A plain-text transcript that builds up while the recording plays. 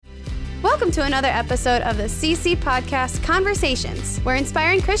Welcome to another episode of the CC Podcast Conversations, where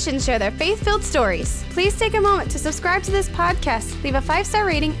inspiring Christians share their faith-filled stories. Please take a moment to subscribe to this podcast, leave a 5-star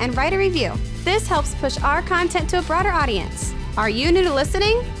rating, and write a review. This helps push our content to a broader audience. Are you new to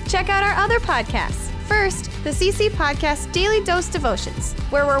listening? Check out our other podcasts. First, the CC Podcast Daily Dose Devotions,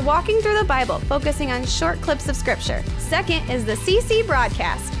 where we're walking through the Bible, focusing on short clips of Scripture. Second is the CC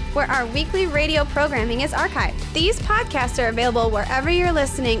Broadcast, where our weekly radio programming is archived. These podcasts are available wherever you're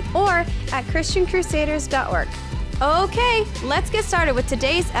listening or at ChristianCrusaders.org. Okay, let's get started with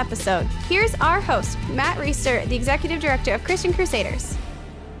today's episode. Here's our host, Matt Reister, the Executive Director of Christian Crusaders.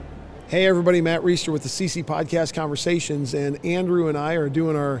 Hey everybody, Matt Reister with the CC Podcast Conversations, and Andrew and I are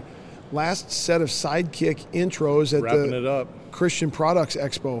doing our last set of sidekick intros at Wrapping the it up. Christian Products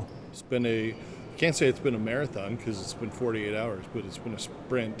Expo. It's been can't say it's been a marathon because it's been 48 hours, but it's been a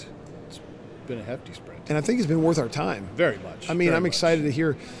sprint. It's been a hefty sprint. And I think it's been worth our time. Very much. I mean, very I'm much. excited to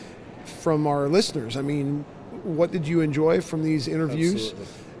hear from our listeners. I mean, what did you enjoy from these interviews?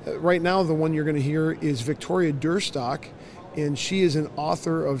 Absolutely. Right now, the one you're going to hear is Victoria Duerstock, and she is an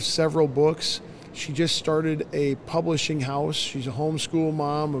author of several books. She just started a publishing house. She's a homeschool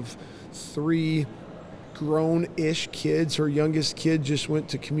mom of 3 grown-ish kids. Her youngest kid just went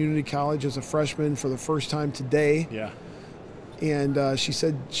to community college as a freshman for the first time today. Yeah. And she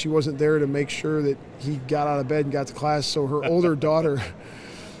said she wasn't there to make sure that he got out of bed and got to class, so her older daughter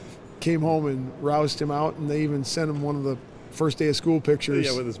came home and roused him out, and they even sent him one of the first day of school pictures.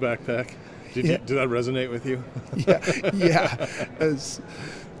 Yeah, with his backpack. Did that resonate with you? yeah. As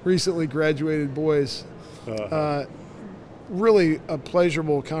recently graduated boys. Really a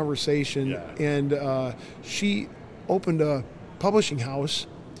pleasurable conversation. Yeah. And she opened a publishing house,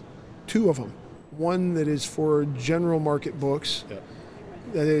 2 of them. One that is for general market books, Yeah.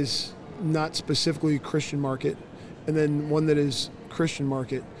 that is not specifically Christian market, and then one that is Christian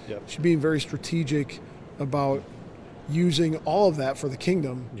market. Yep. She's being very strategic about using all of that for the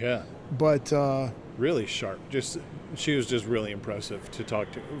kingdom. Yeah. But Really sharp. She was just really impressive to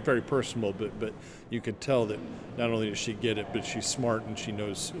talk to. Very personable, but you could tell that not only does she get it, but she's smart and she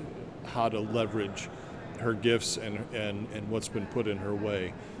knows how to leverage her gifts and what's been put in her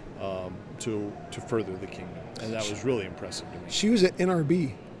way to further the kingdom. And that was really impressive to me. she was at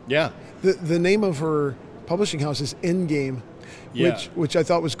NRB. Yeah. The name of her publishing house is Endgame, Yeah. which I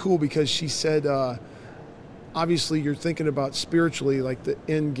thought was cool because she said, obviously you're thinking about spiritually like the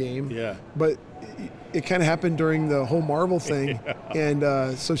end game, Yeah. but it kind of happened during the whole Marvel thing, and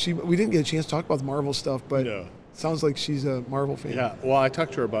so we didn't get a chance to talk about the Marvel stuff, but No. sounds like she's a Marvel fan. Yeah, well, I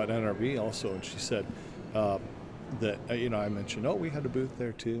talked to her about NRB also, and she said that I mentioned, we had a booth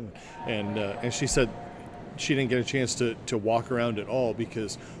there too, and she said she didn't get a chance to walk around at all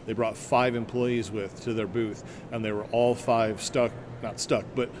because they brought 5 employees to their booth, and they were all 5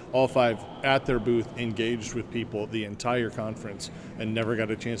 all 5 at their booth engaged with people the entire conference and never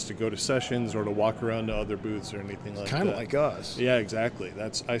got a chance to go to sessions or to walk around to other booths or anything like that. Kind of like us. Yeah, exactly.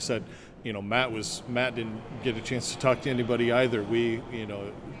 I said, Matt didn't get a chance to talk to anybody either.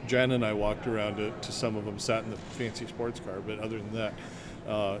 Jen and I walked around to some of them, sat in the fancy sports car, but other than that,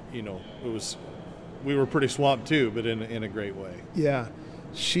 we were pretty swamped too, but in a great way. Yeah.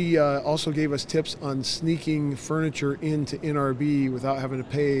 She also gave us tips on sneaking furniture into NRB without having to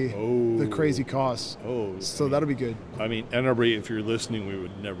pay the crazy costs. So that'll be good. I mean, NRB, if you're listening, we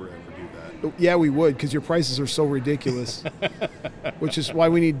would never ever do that. Yeah, we would, because your prices are so ridiculous, which is why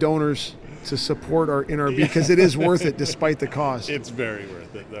we need donors to support our NRB, because it is worth it despite the cost. It's very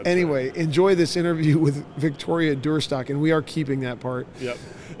worth it. That's Anyway, right. Enjoy this interview with Victoria Duerstock, and we are keeping that part. Yep.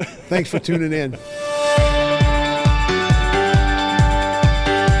 Thanks for tuning in.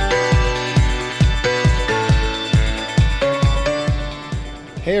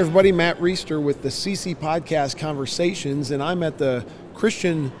 Hey everybody, Matt Reister with the CC Podcast Conversations, and I'm at the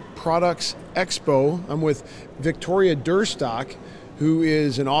Christian Products Expo. I'm with Victoria Duerstock, who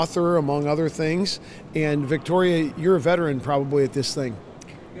is an author, among other things. And Victoria, you're a veteran probably at this thing.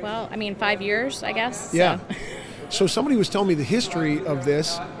 Well, 5 years, I guess. Yeah. So somebody was telling me the history of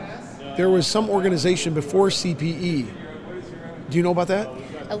this. There was some organization before CPE. Do you know about that?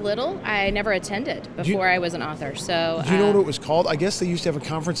 A little. I never attended before I was an author. So. Do you know what it was called? I guess they used to have a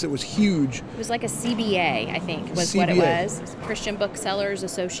conference that was huge. It was like a CBA, I think, was what it was. Christian Booksellers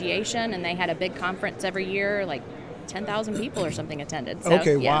Association, and they had a big conference every year, like 10,000 people or something attended. So,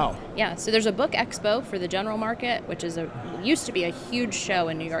 Okay, yeah. wow. Yeah, so there's a book expo for the general market, which used to be a huge show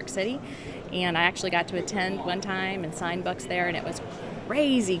in New York City, and I actually got to attend one time and sign books there, and it was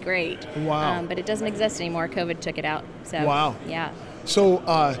crazy great. Wow. But it doesn't exist anymore. COVID took it out. So. Wow. Yeah. So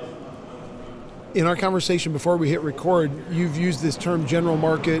In our conversation before we hit record, you've used this term general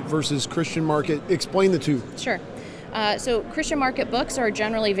market versus Christian market. Explain the two. Sure. So Christian market books are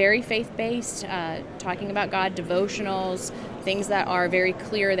generally very faith-based, talking about God, devotionals, things that are very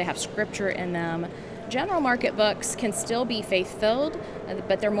clear. They have scripture in them. General market books can still be faith-filled,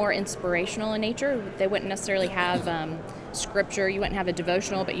 but they're more inspirational in nature. They wouldn't necessarily have scripture. You wouldn't have a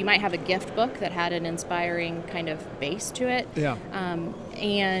devotional, but you might have a gift book that had an inspiring kind of base to it. Yeah.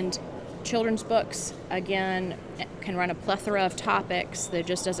 And children's books, again, can run a plethora of topics.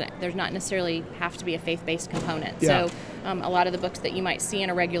 There's not necessarily have to be a faith-based component. Yeah. So a lot of the books that you might see in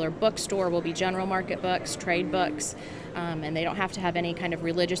a regular bookstore will be general market books, trade books, and they don't have to have any kind of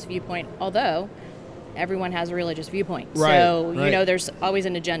religious viewpoint, although everyone has a religious viewpoint. Right, So, right. There's always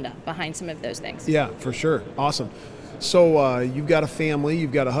an agenda behind some of those things. Yeah, for sure. Awesome. So you've got a family,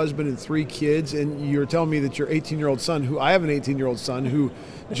 you've got a husband and 3 kids, and you're telling me that your 18-year-old son, who I have an 18-year-old son who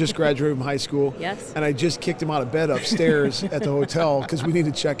just graduated from high school, Yes. and I just kicked him out of bed upstairs at the hotel because we need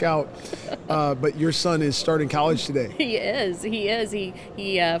to check out. But your son is starting college today. He is.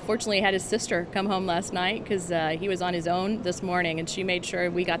 He fortunately had his sister come home last night because he was on his own this morning, and she made sure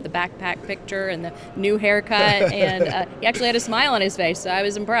we got the backpack picture and the new haircut, and he actually had a smile on his face, so I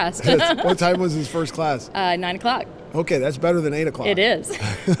was impressed. What time was his first class? 9 o'clock. Okay, that's better than 8 o'clock. It is.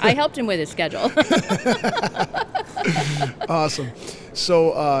 I helped him with his schedule. Awesome.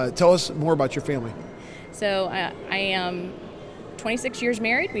 So tell us more about your family. So I am 26 years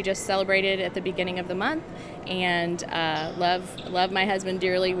married. We just celebrated at the beginning of the month, and love my husband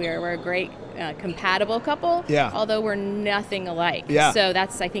dearly. We're a great compatible couple. Yeah. Although we're nothing alike. Yeah. So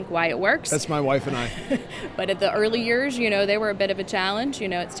that's, I think, why it works. That's my wife and I. But at the early years, they were a bit of a challenge.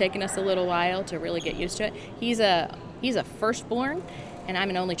 It's taken us a little while to really get used to it. He's a firstborn, and I'm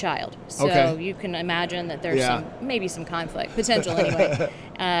an only child. So Okay. you can imagine that there's Yeah. maybe some conflict, potential anyway.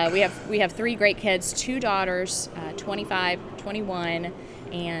 We have 3 great kids, 2 daughters, 25, 21,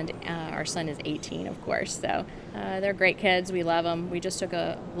 and our son is 18, of course. So they're great kids. We love them. We just took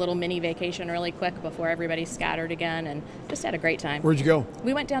a little mini vacation really quick before everybody scattered again, and just had a great time. Where'd you go?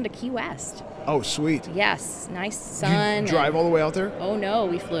 We went down to Key West. Oh, sweet. Yes, nice Did sun. you drive all the way out there? Oh no,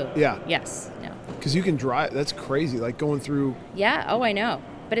 we flew. Yeah. Yes. No. Because you can drive. That's crazy. Like going through. Yeah. Oh, I know.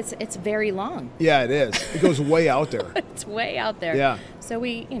 But it's very long. Yeah, it is. It goes way out there. It's way out there. Yeah. So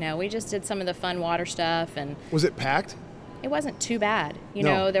we just did some of the fun water stuff, and Was it packed? it wasn't too bad.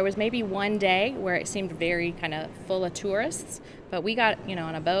 No. There was maybe one day where it seemed very kind of full of tourists, but we got,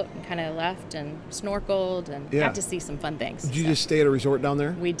 on a boat and kind of left and snorkeled and Yeah. got to see some fun things. Did you So just stay at a resort down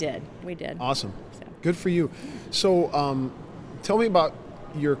there? We did. Awesome. So. Good for you. So tell me about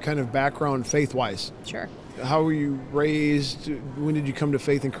your kind of background faith-wise. Sure. How were you raised? When did you come to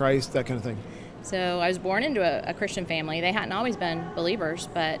faith in Christ? That kind of thing. So I was born into a Christian family. They hadn't always been believers,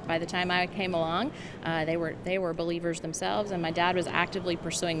 but by the time I came along, they were believers themselves, and my dad was actively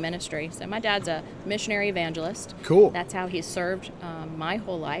pursuing ministry. So my dad's a missionary evangelist. Cool. That's how he served my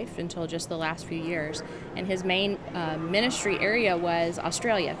whole life until just the last few years. And his main ministry area was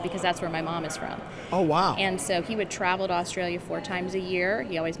Australia, because that's where my mom is from. Oh, wow. And so he would travel to Australia 4 times a year.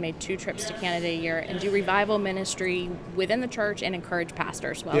 He always made 2 trips to Canada a year and do revival ministry within the church and encourage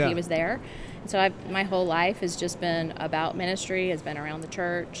pastors while Yeah. he was there. And so my whole life has just been about ministry, has been around the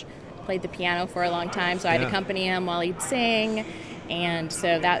church. Played the piano for a long time, so I'd Yeah. accompany him while he'd sing. And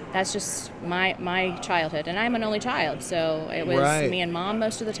so that's just my childhood. And I'm an only child, so it was Right. me and mom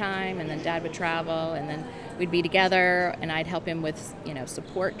most of the time, and then dad would travel, and then we'd be together, and I'd help him with,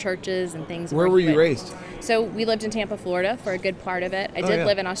 support churches and things. Where were you raised? So we lived in Tampa, Florida for a good part of it. I Oh, did yeah.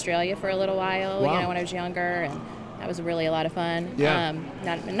 live in Australia for a little while, Wow. when I was younger, and that was really a lot of fun. Yeah.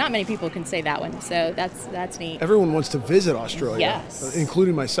 Not many people can say that one, so that's neat. Everyone wants to visit Australia. Yes.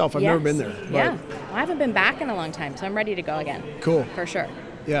 Including myself. I've never been there. But Yeah. Well, I haven't been back in a long time, so I'm ready to go again. Cool. For sure.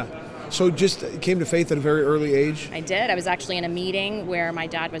 Yeah. So just came to faith at a very early age? I did. I was actually in a meeting where my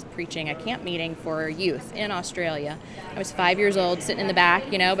dad was preaching a camp meeting for youth in Australia. I was 5 years old, sitting in the back,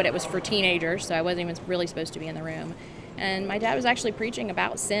 but it was for teenagers, so I wasn't even really supposed to be in the room. And my dad was actually preaching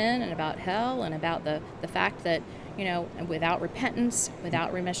about sin and about hell and about the fact that, without repentance,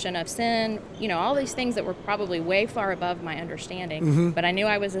 without remission of sin, all these things that were probably way far above my understanding. Mm-hmm. But I knew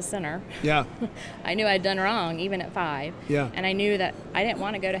I was a sinner. Yeah. I knew I'd done wrong, even at 5. Yeah. And I knew that I didn't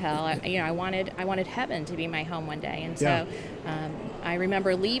want to go to hell. I wanted heaven to be my home one day. And so Yeah. I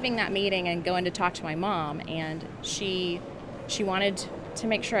remember leaving that meeting and going to talk to my mom, and she wanted to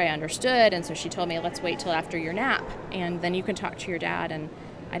make sure I understood, and so she told me, let's wait till after your nap, and then you can talk to your dad. And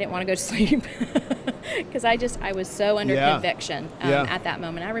I didn't want to go to sleep because I was so under Yeah. conviction Yeah. at that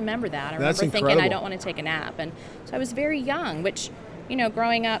moment. I remember that. I That's remember thinking, incredible. I don't want to take a nap. And so I was very young, which,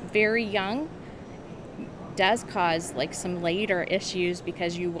 growing up very young, does cause like some later issues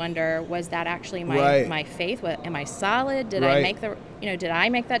because you wonder, was that actually my faith? Am I solid? Did I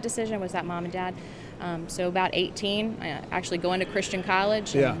make that decision? Was that mom and dad? So about 18, actually going to Christian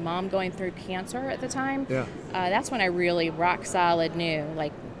college, and mom going through cancer at the time. That's when I really rock solid knew,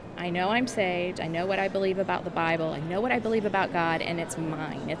 like, I know I'm saved. I know what I believe about the Bible. I know what I believe about God, and it's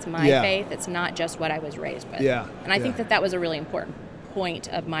mine. It's my faith. It's not just what I was raised with. And I think that was a really important point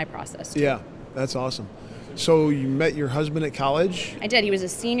of my process, too. Yeah, that's awesome. So you met your husband at college? I did. He was a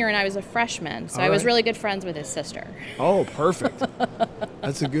senior and I was a freshman, so I was really good friends with his sister. Oh, perfect.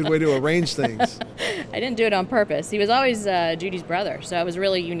 That's a good way to arrange things. I didn't do it on purpose. He was always Judy's brother, so it was a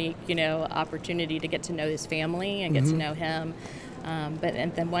really unique, opportunity to get to know his family and get to know him. And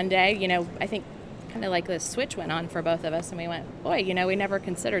then one day, I think kind of like the switch went on for both of us, and we went, boy, we never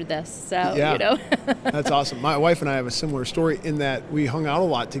considered this. So, That's awesome. My wife and I have a similar story in that we hung out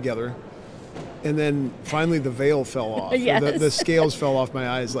a lot together, and then finally the veil fell off. Yes. The scales fell off my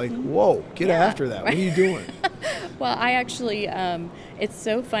eyes, like, whoa, get after that. What are you doing? Well, I actually, it's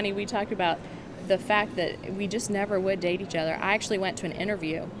so funny. We talked about the fact that we just never would date each other. I actually went to an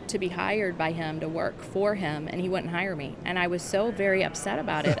interview to be hired by him to work for him, and he wouldn't hire me. And I was so very upset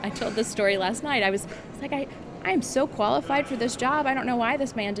about it. I told this story last night. I was like, I am so qualified for this job. I don't know why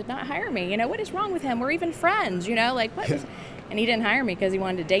this man did not hire me. What is wrong with him? We're even friends, like what? And he didn't hire me because he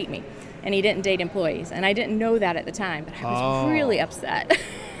wanted to date me. And he didn't date employees. And I didn't know that at the time, but I was really upset.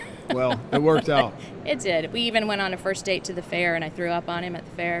 Well, it worked out. It did. We even went on a first date to the fair, and I threw up on him at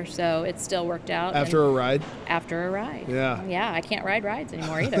the fair, so it still worked out. After a ride? After a ride. Yeah. Yeah, I can't ride rides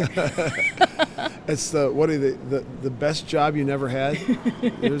anymore either. It's the best job you never had?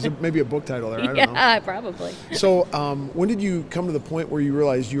 There's maybe a book title there. I don't know. Yeah, probably. So when did you come to the point where you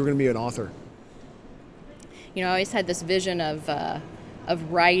realized you were going to be an author? I always had this vision of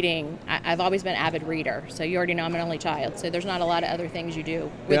writing. I've always been an avid reader, so you already know I'm an only child, so there's not a lot of other things you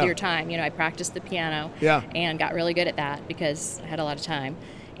do with your time. I practiced the piano and got really good at that because I had a lot of time,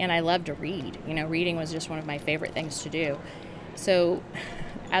 and I love to read. Reading was just one of my favorite things to do. So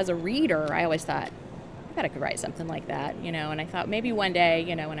as a reader, I always thought, I bet I could write something like that, and I thought maybe one day,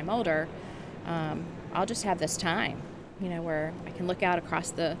 when I'm older, I'll just have this time, where I can look out across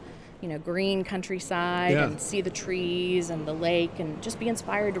the green countryside and see the trees and the lake and just be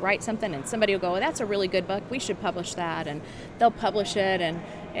inspired to write something, and somebody will go, that's a really good book, we should publish that, and they'll publish it and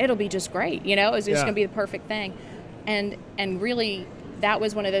it'll be just great, it's just going to be the perfect thing. And really that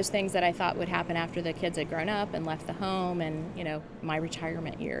was one of those things that I thought would happen after the kids had grown up and left the home and, my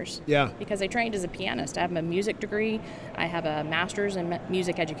retirement years. Yeah. Because I trained as a pianist. I have a music degree. I have a master's in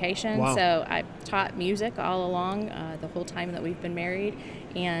music education. Wow. So I taught music all along the whole time that we've been married,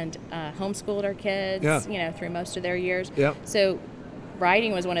 and homeschooled our kids, through most of their years. Yep. So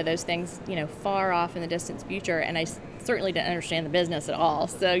writing was one of those things, far off in the distant future, and I certainly didn't understand the business at all.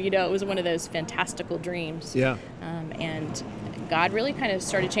 So, it was one of those fantastical dreams. Yeah. And God really kind of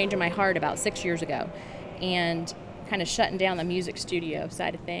started changing my heart about 6 years ago and kind of shutting down the music studio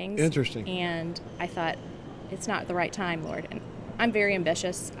side of things. Interesting. And I thought, it's not the right time, Lord. And I'm very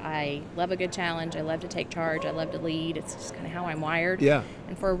ambitious. I love a good challenge. I love to take charge. I love to lead. It's just kind of how I'm wired. Yeah.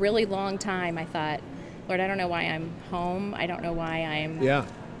 And for a really long time, I thought, Lord, I don't know why I'm home. I don't know why I'm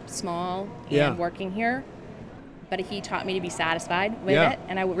small and working here. But he taught me to be satisfied with it.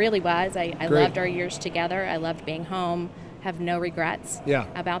 And I really was. I loved our years together. I loved being home. Have no regrets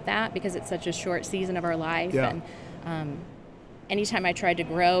about that because it's such a short season of our life. Yeah. And anytime I tried to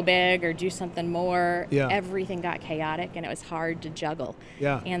grow big or do something more, everything got chaotic and it was hard to juggle.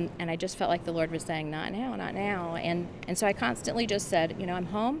 Yeah. And I just felt like the Lord was saying, not now, not now. And so I constantly just said, I'm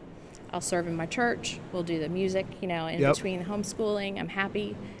home. I'll serve in my church. We'll do the music, in between homeschooling. I'm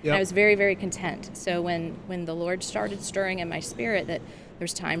happy. And I was very, very content. So when the Lord started stirring in my spirit that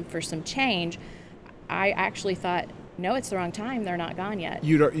there's time for some change, I actually thought, no, it's the wrong time. They're not gone yet.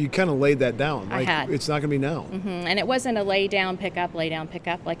 You kind of laid that down. Like, I had. It's not going to be now. Mm-hmm. And it wasn't a lay down, pick up like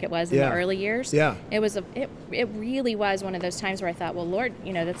it was in the early years. Yeah. It really was one of those times where I thought, well, Lord,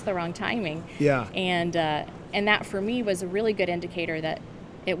 that's the wrong timing. Yeah. And that for me was a really good indicator that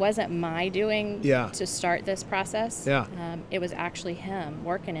it wasn't my doing to start this process. Yeah. It was actually him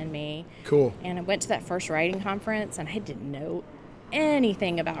working in me. Cool. And I went to that first writing conference, and I didn't know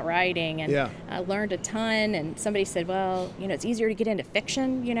anything about writing, and I learned a ton. And somebody said, well, it's easier to get into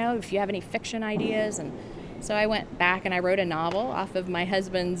fiction, if you have any fiction ideas. And So I went back and I wrote a novel off of my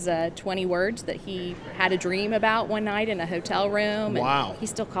husband's 20 words that he had a dream about one night in a hotel room. Wow. And he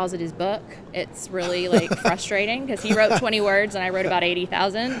still calls it his book. It's really frustrating because he wrote 20 words and I wrote about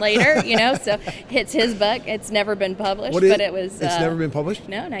 80,000 later, so it's his book. It's never been published, but it was... It's never been published?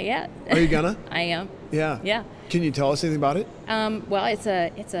 No, not yet. Are you gonna? I am. Yeah. Yeah. Can you tell us anything about it? Well,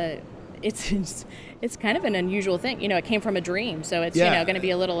 it's kind of an unusual thing. It came from a dream, so it's going to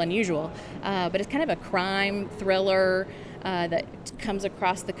be a little unusual. But it's kind of a crime thriller that comes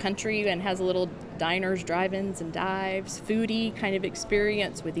across the country and has little diners, drive-ins, and dives, foodie kind of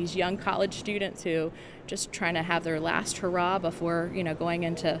experience with these young college students who just trying to have their last hurrah before going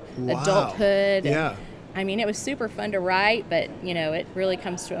into adulthood. Yeah. And, it was super fun to write, but it really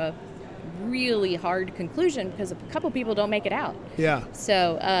comes to a really hard conclusion because a couple people don't make it out. Yeah.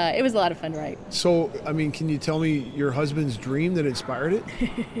 So it was a lot of fun to write. So, can you tell me your husband's dream that inspired it?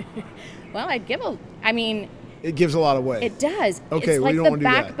 Well, it gives a lot away. It does. Okay, it's we like don't the want to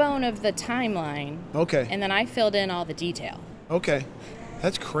do that. backbone of the timeline. Okay. And then I filled in all the detail. Okay.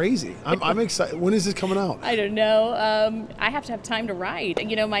 That's crazy. I'm excited. When is this coming out? I don't know. I have to have time to write.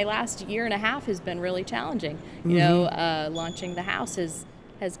 My last year and a half has been really challenging. Launching the house has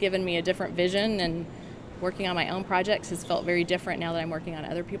given me a different vision, and working on my own projects has felt very different now that I'm working on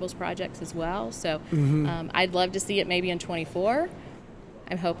other people's projects as well. So I'd love to see it maybe in 24.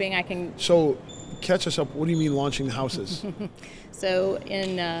 I'm hoping I can... So catch us up. What do you mean launching the houses? So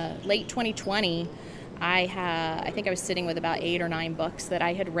in late 2020, I think I was sitting with about 8 or 9 books that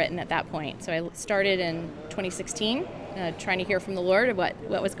I had written at that point. So I started in 2016, trying to hear from the Lord of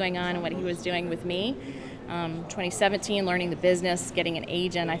what was going on and what he was doing with me. 2017, learning the business, getting an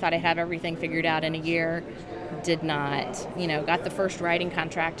agent. I thought I'd have everything figured out in a year. Did not. Got the first writing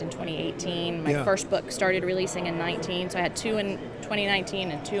contract in 2018. My first book started releasing in 19, so I had 2 in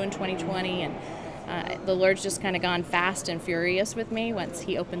 2019 and 2 in 2020. And the Lord's just kind of gone fast and furious with me once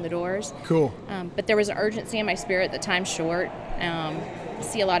he opened the doors. Cool. But there was an urgency in my spirit that time's short.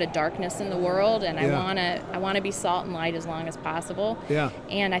 See a lot of darkness in the world, and I want to be salt and light as long as possible. Yeah.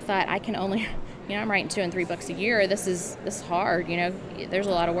 And I thought I can only... I'm writing 2 and 3 books a year. This is hard. There's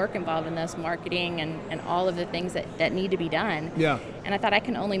a lot of work involved in this, marketing and all of the things that need to be done. Yeah. And I thought I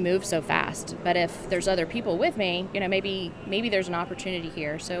can only move so fast. But if there's other people with me, maybe there's an opportunity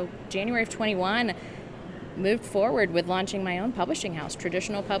here. So January of 21, moved forward with launching my own publishing house,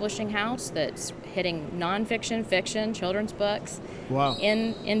 traditional publishing house that's hitting nonfiction, fiction, children's books. Wow.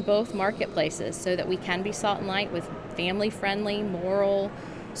 In both marketplaces, so that we can be salt and light with family-friendly, moral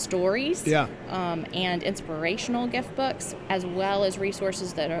stories and inspirational gift books, as well as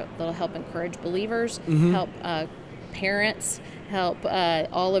resources that'll help encourage believers, help parents, help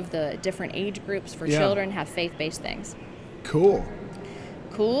all of the different age groups for children have faith-based things. Cool,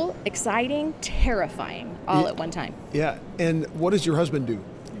 exciting, terrifying, all at one time. Yeah. And what does your husband do?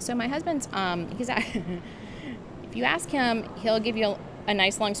 So my husband's if you ask him, he'll give you a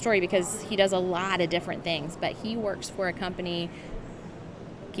nice long story because he does a lot of different things, but he works for a company,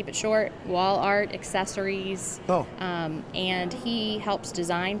 keep it short, wall art, accessories. And he helps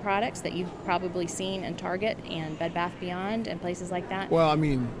design products that you've probably seen in Target and Bed Bath Beyond and places like that. Well,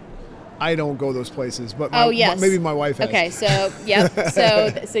 I don't go those places, but maybe my wife has. Okay, so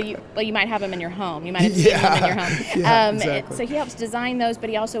you might have them in your home. You might have seen them in your home. Exactly. So he helps design those,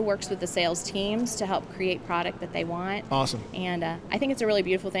 but he also works with the sales teams to help create product that they want. Awesome. And I think it's a really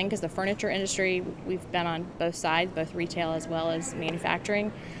beautiful thing because the furniture industry, we've been on both sides, both retail as well as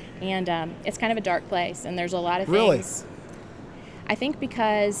manufacturing, and it's kind of a dark place, and there's a lot of things. Really? I think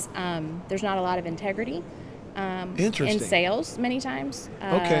because there's not a lot of integrity. In sales many times,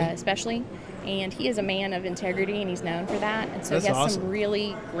 especially. And he is a man of integrity, and he's known for that. And so That's he has awesome. some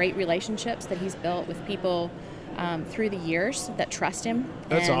really great relationships that he's built with people through the years that trust him.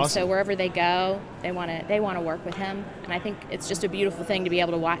 That's and awesome. So wherever they go, they want to work with him. And I think it's just a beautiful thing to be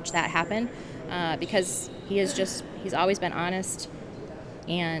able to watch that happen because he's always been honest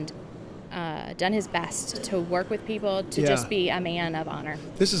and done his best to work with people, to just be a man of honor.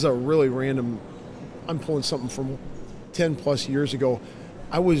 This is a really random... I'm pulling something from 10 plus years ago.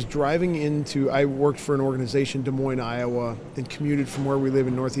 I was driving I worked for an organization, Des Moines, Iowa, and commuted from where we live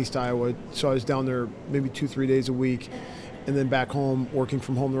in Northeast Iowa. So I was down there maybe 2-3 days a week, and then back home, working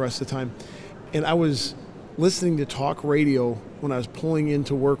from home the rest of the time. And I was listening to talk radio when I was pulling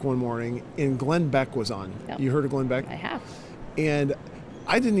into work one morning, and Glenn Beck was on. Yep. You heard of Glenn Beck? I have. And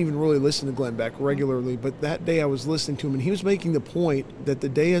I didn't even really listen to Glenn Beck regularly, but that day I was listening to him, and he was making the point that the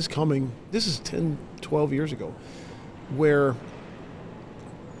day is coming, this is 10, 12 years ago, where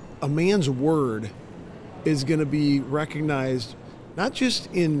a man's word is going to be recognized not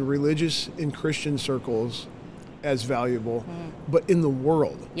just in Christian circles as valuable, but in the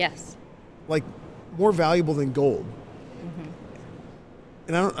world. Yes. Like more valuable than gold.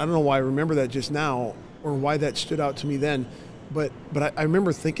 And I don't know why I remember that just now or why that stood out to me then, but I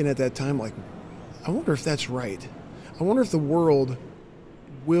remember thinking at that time, like, I wonder if that's right. I wonder if the world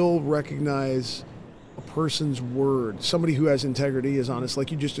will recognize a person's word, somebody who has integrity, is honest,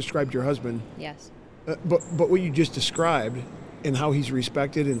 like you just described your husband. Yes. But what you just described and how he's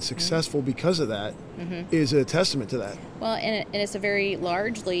respected and successful because of that is a testament to that. Well, and it's a very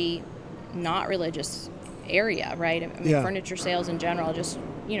largely not religious area, right? I mean, furniture sales in general, just,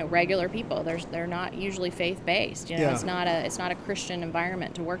 regular people. They're not usually faith-based. It's not a Christian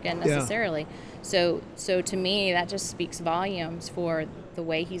environment to work in necessarily. So to me, that just speaks volumes for the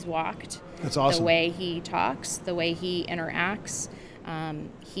way he's walked. That's awesome. The way he talks, the way he interacts.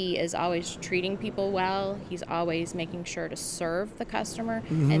 He is always treating people well. He's always making sure to serve the customer.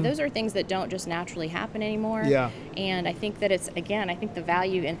 And those are things that don't just naturally happen anymore. Yeah. And I think that I think the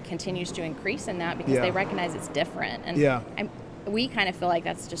value continues to increase in that because they recognize it's different. And we kind of feel like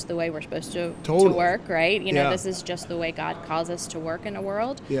that's just the way we're supposed to work, right? This is just the way God calls us to work in the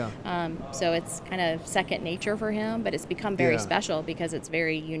world. So it's kind of second nature for him, but it's become very special because it's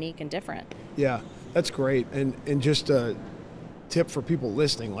very unique and different. Yeah, that's great. And just tip for people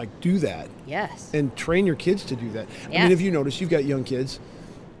listening, like, do that. Yes. And train your kids to do that. Yes. I mean, if you notice, you've got young kids,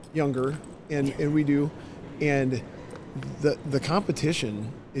 younger, and we do, and the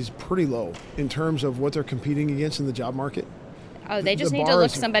competition is pretty low in terms of what they're competing against in the job market. Oh, they just need to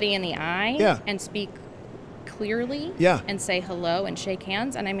look somebody in the eye and speak clearly and say hello and shake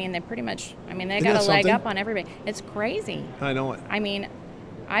hands. And I mean, they got a leg up on everybody. It's crazy. I know it. I mean,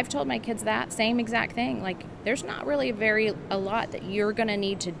 I've told my kids that same exact thing. Like, there's not really a lot that you're going to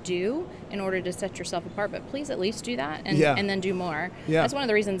need to do in order to set yourself apart, but please at least do that and then do more. Yeah. That's one of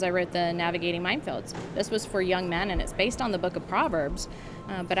the reasons I wrote the Navigating Minefields. This was for young men, and it's based on the book of Proverbs.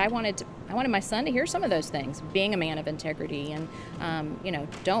 But I wanted my son to hear some of those things, being a man of integrity and,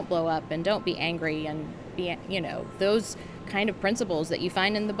 don't blow up and don't be angry and be, those kind of principles that you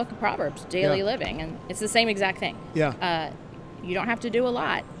find in the book of Proverbs, daily living. And it's the same exact thing. Yeah. You don't have to do a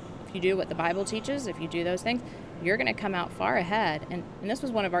lot. If you do what the Bible teaches, if you do those things, you're going to come out far ahead. And this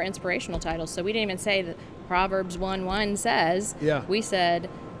was one of our inspirational titles, so we didn't even say that Proverbs 1:1 says. Yeah. We said,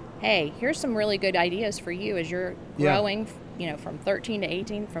 hey, here's some really good ideas for you as you're growing, from 13 to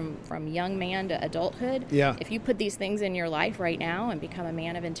 18, from young man to adulthood. Yeah. If you put these things in your life right now and become a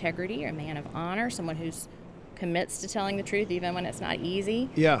man of integrity, or a man of honor, someone who's commits to telling the truth even when it's not easy,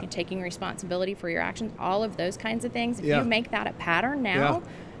 and taking responsibility for your actions, all of those kinds of things. If you make that a pattern now,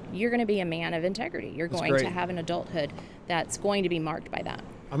 you're going to be a man of integrity. You're going to have an adulthood that's going to be marked by that.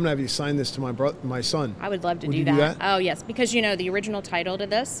 I'm going to have you sign this to my son. I would love to do that. Do that. Oh, yes, because, the original title to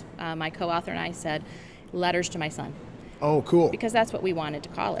this, my co-author and I said, Letters to My Son. Oh, cool. Because that's what we wanted to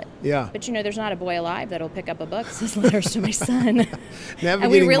call it. Yeah. But, there's not a boy alive that'll pick up a book that says Letters to My Son.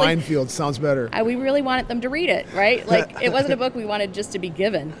 Navigating Minefield sounds better. We really wanted them to read it, right? Like, it wasn't a book we wanted just to be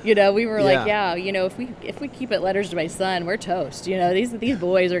given. We were like, if we keep it Letters to My Son, we're toast. These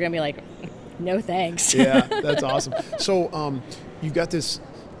boys are going to be like, no thanks. Yeah, that's awesome. So you've got this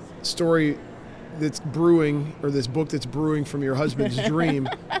story that's brewing, or this book that's brewing from your husband's dream,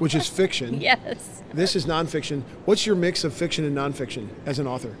 which is fiction. Yes. This is nonfiction. What's your mix of fiction and nonfiction as an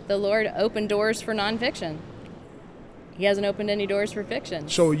author? The Lord opened doors for nonfiction. He hasn't opened any doors for fiction.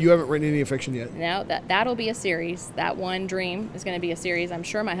 So you haven't written any fiction yet? No, that'll be a series. That one dream is going to be a series. I'm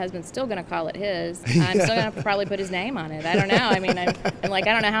sure my husband's still going to call it his. I'm still going to probably put his name on it. I don't know. I mean, I'm like,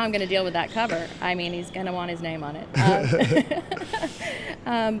 I don't know how I'm going to deal with that cover. I mean, he's going to want his name on it.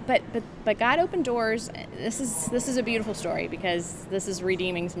 But God opened doors. This is a beautiful story because this is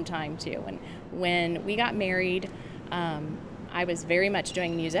redeeming some time too. And when we got married, I was very much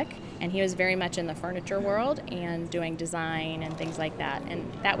doing music, and he was very much in the furniture world and doing design and things like that.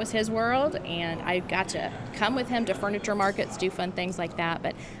 And that was his world, and I got to come with him to furniture markets, do fun things like that.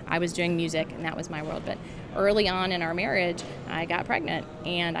 But I was doing music, and that was my world. But early on in our marriage, I got pregnant,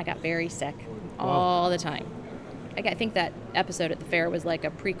 and I got very sick all the time. I think that episode at the fair was like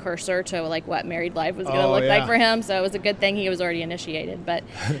a precursor to like what married life was going to look like for him. So it was a good thing he was already initiated. But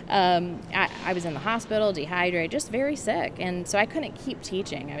I was in the hospital, dehydrated, just very sick. And so I couldn't keep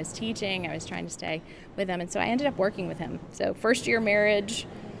teaching. I was trying to stay with him. And so I ended up working with him. So first year marriage,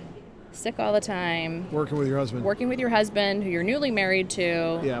 sick all the time. Working with your husband, who you're newly married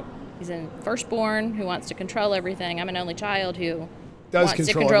to. Yeah. He's a firstborn who wants to control everything. I'm an only child who wants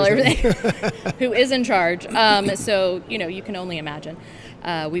to control everything. Who is in charge. So, you can only imagine.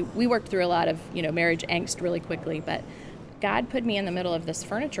 We worked through a lot of, marriage angst really quickly, but God put me in the middle of this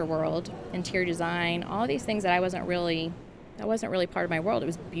furniture world, interior design, all these things that that wasn't really part of my world. It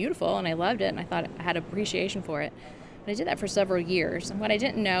was beautiful and I loved it and I thought I had appreciation for it. But I did that for several years. And what I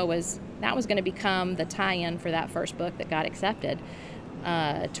didn't know was that was going to become the tie-in for that first book that God accepted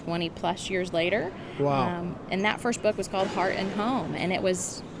 20 plus years later. Wow. And that first book was called Heart and Home. And it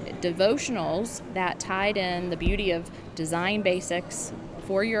was devotionals that tied in the beauty of design basics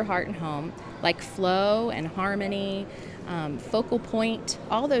for your heart and home, like flow and harmony, focal point,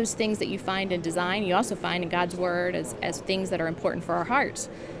 all those things that you find in design, you also find in God's Word as things that are important for our hearts.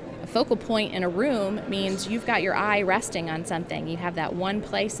 A focal point in a room means you've got your eye resting on something. You have that one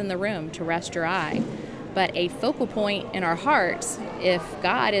place in the room to rest your eye. But a focal point in our hearts, if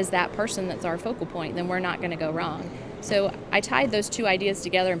God is that person that's our focal point, then we're not going to go wrong. So I tied those two ideas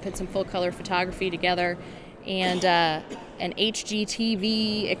together and put some full color photography together. And an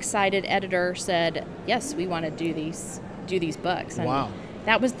HGTV excited editor said, yes, we want to do these books. And wow.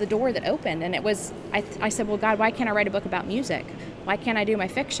 That was the door that opened. And it was, I said, well, God, why can't I write a book about music? Why can't I do my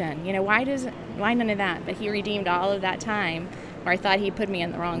fiction? Why none of that? But he redeemed all of that time where I thought he put me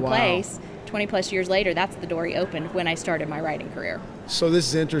in the wrong place. 20 plus years later, that's the door he opened when I started my writing career. So this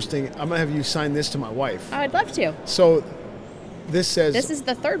is interesting. I'm going to have you sign this to my wife. Oh, I'd love to. So this says... This is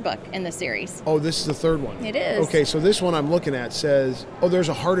the third book in the series. Oh, this is the third one. It is. Okay, so this one I'm looking at says, there's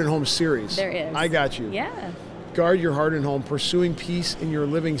a Heart and Home series. There is. I got you. Yeah. Guard your heart and home, pursuing peace in your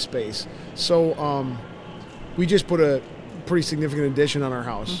living space. So we just put a pretty significant addition on our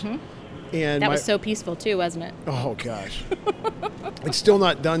house. Mm-hmm. And that was so peaceful too, wasn't it? Oh, gosh. It's still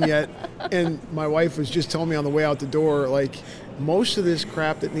not done yet. And my wife was just telling me on the way out the door, like, most of this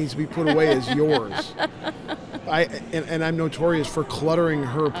crap that needs to be put away is yours. And I'm notorious for cluttering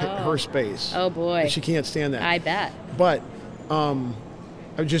her space. Oh, boy. She can't stand that. I bet. But I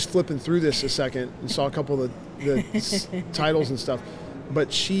was just flipping through this a second and saw a couple of the titles and stuff.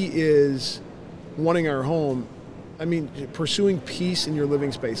 But she is wanting our home. I mean, pursuing peace in your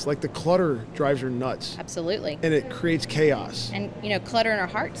living space. Like, the clutter drives her nuts. Absolutely. And it creates chaos. And, clutter in our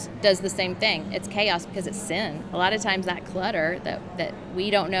hearts does the same thing. It's chaos because it's sin. A lot of times that clutter that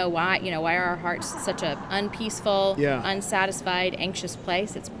we don't know why are our hearts such a unpeaceful, unsatisfied, anxious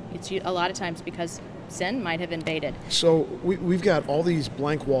place. It's a lot of times because sin might have invaded. So we've got all these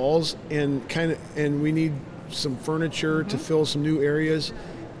blank walls and we need some furniture to fill some new areas.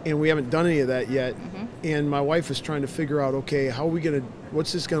 And we haven't done any of that yet. Mm-hmm. And my wife is trying to figure out, okay,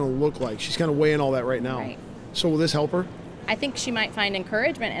 what's this going to look like? She's kind of weighing all that right now. Right. So will this help her? I think she might find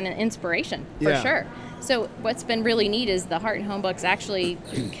encouragement and an inspiration, for sure. So what's been really neat is the Heart and Home books actually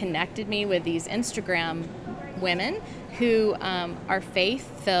connected me with these Instagram women who are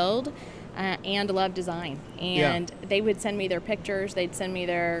faith-filled and love design. And they would send me their pictures, they'd send me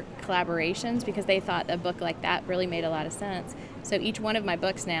their collaborations because they thought a book like that really made a lot of sense. So each one of my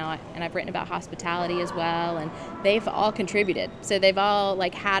books now, and I've written about hospitality as well, and they've all contributed. So they've all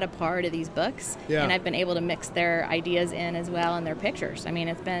had a part of these books, and I've been able to mix their ideas in as well and their pictures. I mean,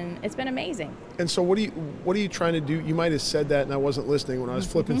 it's been amazing. And so what are you trying to do? You might have said that and I wasn't listening when I was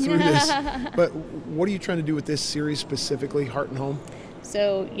flipping through this, but what are you trying to do with this series specifically, Heart and Home?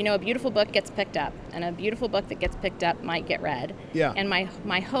 So, a beautiful book gets picked up, and a beautiful book that gets picked up might get read. Yeah. And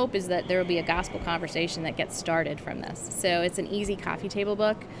my hope is that there will be a gospel conversation that gets started from this. So it's an easy coffee table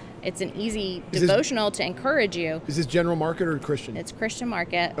book. It's an easy devotional to encourage you. Is this general market or Christian? It's Christian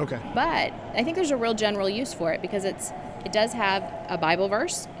market. Okay. But I think there's a real general use for it because it does have a Bible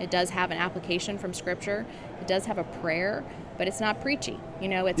verse. It does have an application from Scripture. It does have a prayer. But it's not preachy.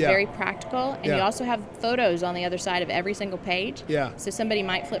 It's very practical. And you also have photos on the other side of every single page. Yeah. So somebody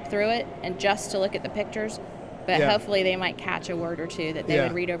might flip through it and just to look at the pictures, but hopefully they might catch a word or two that they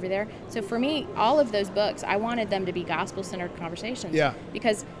would read over there. So for me, all of those books, I wanted them to be gospel-centered conversations. Yeah.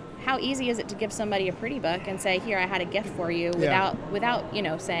 Because how easy is it to give somebody a pretty book and say, here, I had a gift for you without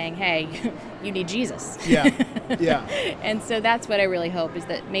saying, hey, you need Jesus. Yeah. And so that's what I really hope is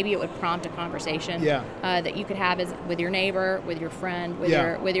that maybe it would prompt a conversation that you could have with your neighbor, with your friend,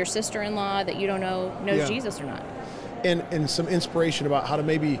 with your sister-in-law that you don't know knows Jesus or not. And some inspiration about how to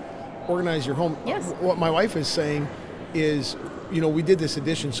maybe organize your home. Yes. What my wife is saying is, we did this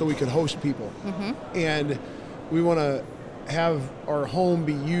edition so we could host people. Mm-hmm. And we want to have our home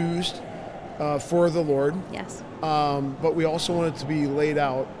be used for the Lord. Yes. But we also want it to be laid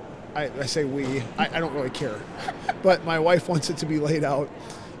out. I say we. I don't really care. But my wife wants it to be laid out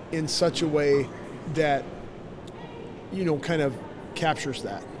in such a way that, kind of captures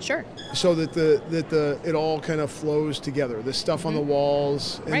that. Sure. So that it all kind of flows together. The stuff on the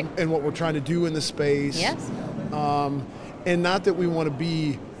walls and what we're trying to do in the space. Yes. And not that we want to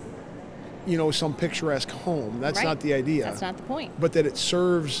be some picturesque home. That's Right. not the idea. That's not the point. But that it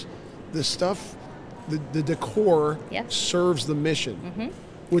serves the stuff, the decor Yeah. serves the mission.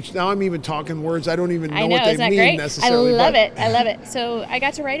 Which now I'm even talking words I don't even know, I know, what they isn't that mean great? necessarily. I love it. I love it. So I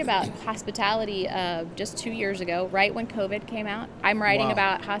got to write about hospitality just 2 years ago, right when COVID came out. I'm writing Wow.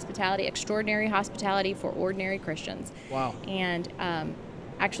 about hospitality, extraordinary hospitality for ordinary Christians. Wow. And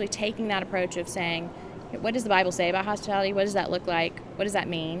actually taking that approach of saying, what does the Bible say about hospitality? What does that look like? What does that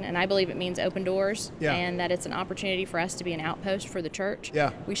mean? And I believe it means open doors, Yeah. and that it's an opportunity for us to be an outpost for the church.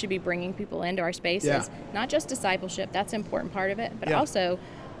 Yeah. We should be bringing people into our spaces, Yeah. not just discipleship, that's an important part of it, but Yeah. also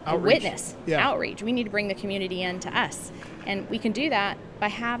a Outreach. witness, Yeah. outreach. We need to bring the community in to us. And we can do that by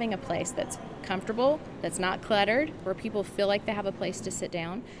having a place that's comfortable, that's not cluttered, where people feel like they have a place to sit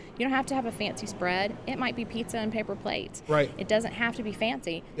down. You don't have to have a fancy spread. It might be pizza and paper plates. Right. It doesn't have to be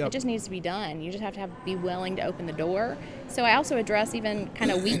fancy. Yep. It just needs to be done. You just have to be willing to open the door. So I also address even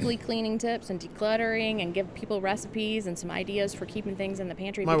kind of weekly cleaning tips and decluttering, and give people recipes and some ideas for keeping things in the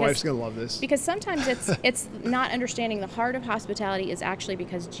pantry. My wife's going to love this. Because sometimes it's not understanding the heart of hospitality is actually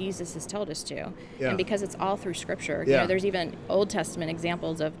because Jesus has told us to. Yeah. And because it's all through Scripture. Yeah. There's even Old Testament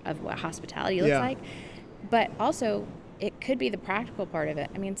examples of what hospitality looks Yeah. like. But also, it could be the practical part of it.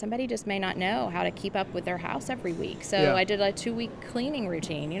 I mean, somebody just may not know how to keep up with their house every week. So Yeah. I did a 2-week cleaning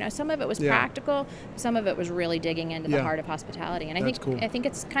routine. Some of it was Yeah. practical, some of it was really digging into the Yeah. heart of hospitality. And That's cool. I think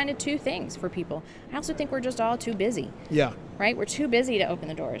it's kind of two things for people. I also think we're just all too busy. Yeah. Right? We're too busy to open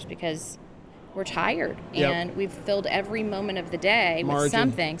the doors because we're tired, Yep. and we've filled every moment of the day Margin. with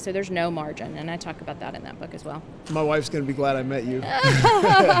something, so there's no margin. And I talk about that in that book as well. My wife's going to be glad I met you.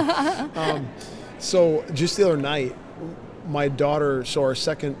 So just the other night, my daughter, so our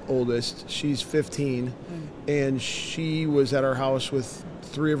second oldest, she's 15, and she was at our house with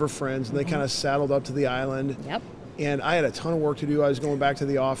 3 of her friends, and they kind of saddled up to the island. Yep. And I had a ton of work to do. I was going back to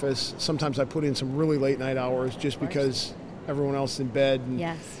the office. Sometimes I put in some really late night hours just because everyone else is in bed. And,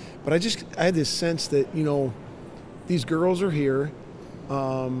 Yes. But I had this sense that, these girls are here,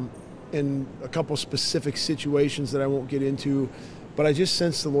 in a couple specific situations that I won't get into, but I just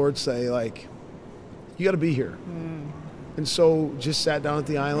sensed the Lord say, you got to be here. And so just sat down at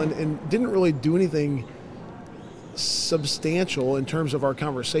the island and didn't really do anything substantial in terms of our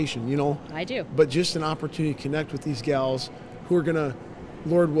conversation, I do. but just an opportunity to connect with these gals who are going to,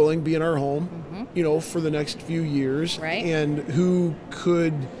 Lord willing, be in our home, for the next few years. Right. And who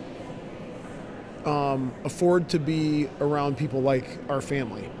could afford to be around people like our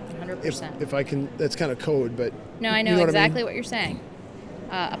family. 100%. If I can, that's kind of code, but No, I know you know exactly what what you're saying.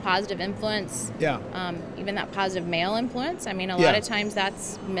 A positive influence. Yeah. Even that positive male influence. I mean, a Yeah. lot of times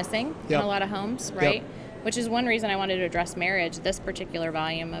that's missing Yep. in a lot of homes, right? Which is one reason I wanted to address marriage. This particular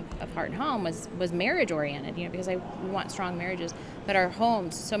volume of Heart and Home was marriage oriented, because we want strong marriages. But our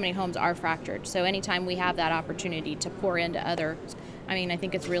homes, so many homes are fractured. So anytime we have that opportunity to pour into others, I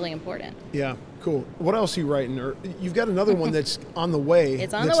think it's really important. Yeah, cool. What else are you writing? Or you've got another one that's on the way.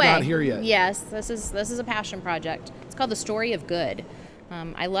 It's on that's the way. Not here yet. Yes, this is a passion project. It's called The Story of Good.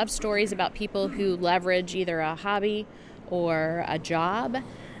 I love stories about people who leverage either a hobby or a job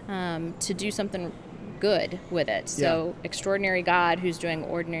to do something good with it. So extraordinary God who's doing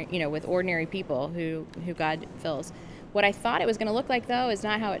ordinary, with ordinary people who God fills. What I thought it was going to look like, though, is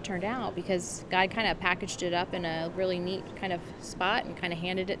not how it turned out, because God kind of packaged it up in a really neat kind of spot and kind of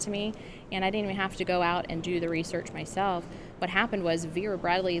handed it to me, and I didn't even have to go out and do the research myself. What happened was Vera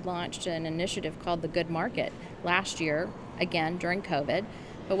Bradley launched an initiative called the Good Market last year, again during COVID.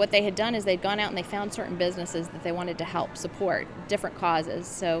 But what they had done is they'd gone out and they found certain businesses that they wanted to help support, different causes.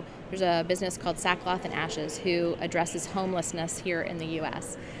 So there's a business called Sackcloth and Ashes who addresses homelessness here in the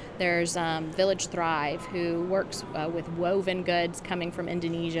U.S. There's Village Thrive, who works with woven goods coming from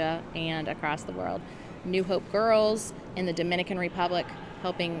Indonesia and across the world. New Hope Girls in the Dominican Republic,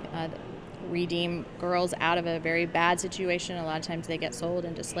 helping redeem girls out of a very bad situation. A lot of times they get sold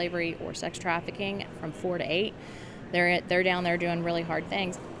into slavery or sex trafficking from 4 to 8. They're down there doing really hard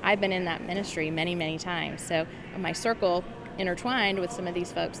things. I've been in that ministry many, many times. So my circle intertwined with some of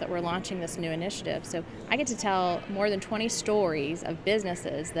these folks that were launching this new initiative. So I get to tell more than 20 stories of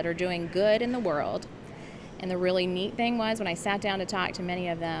businesses that are doing good in the world. And the really neat thing was when I sat down to talk to many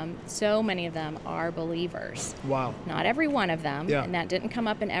of them, so many of them are believers. Wow. Not every one of them, Yeah. and that didn't come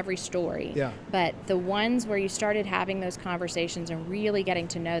up in every story. Yeah. But the ones where you started having those conversations and really getting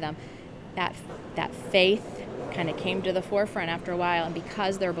to know them, that faith kind of came to the forefront after a while, and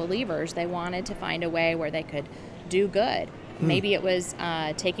because they're believers, they wanted to find a way where they could do good. Maybe it was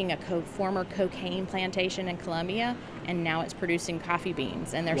taking a former cocaine plantation in Colombia, and now it's producing coffee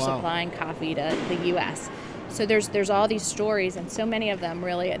beans, and they're Wow. supplying coffee to the U.S. So there's all these stories, and so many of them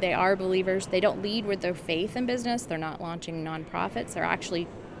really, they are believers. They don't lead with their faith in business. They're not launching nonprofits. They're actually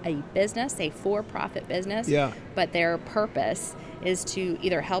a business, a for-profit business. Yeah. But their purpose is to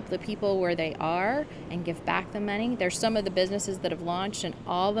either help the people where they are and give back the money. There's some of the businesses that have launched and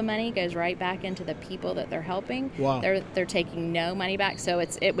all the money goes right back into the people that they're helping. Wow. They're taking no money back. So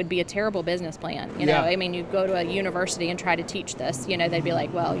it would be a terrible business plan. You know, I mean, you go to a university and try to teach this, you know, they'd be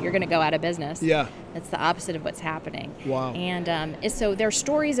like, well, you're going to go out of business. Yeah. That's the opposite of what's happening. Wow. And so there are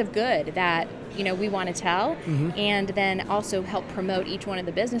stories of good that, you know, we want to tell, and then also help promote each one of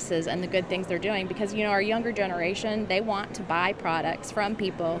the businesses and the good things they're doing, because, you know, our younger generation, they want to buy products from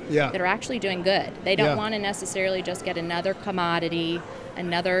people that are actually doing good. They don't want to necessarily just get another commodity,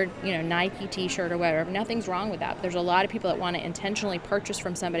 another, you know, Nike t-shirt or whatever. Nothing's wrong with that. But there's a lot of people that want to intentionally purchase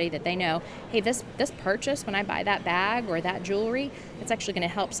from somebody that they know, hey, this purchase, when I buy that bag or that jewelry, it's actually going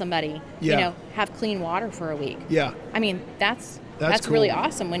to help somebody, you know, have clean water for a week. Yeah. I mean, that's cool. really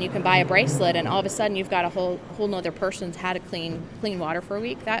awesome when you can buy a bracelet and all of a sudden you've got a whole nother person's had to clean water for a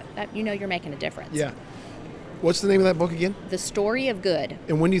week. That you know, you're making a difference. Yeah. What's the name of that book again? The Story of Good.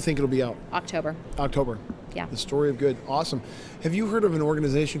 And when do you think it'll be out? October. Yeah. The Story of Good. Awesome. Have you heard of an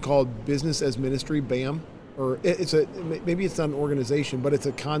organization called Business as Ministry, BAM? Or maybe it's not an organization, but it's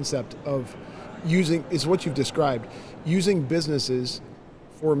a concept of it's what you've described, using businesses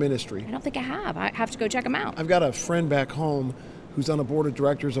for ministry. I don't think I have. I have to go check them out. I've got a friend back home who's on a board of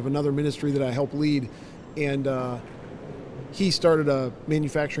directors of another ministry that I help lead, and he started a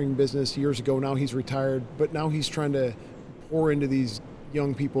manufacturing business years ago. Now he's retired, but now he's trying to pour into these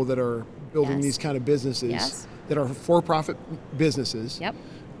young people that are building these kind of businesses that are for-profit businesses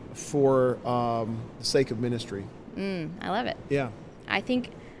for the sake of ministry. I love it. Yeah. I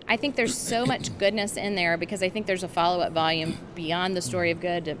think there's so much goodness in there, because I think there's a follow-up volume beyond the Story of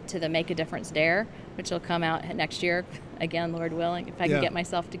Good to the Make a Difference Dare, which will come out next year, again, Lord willing, if I can get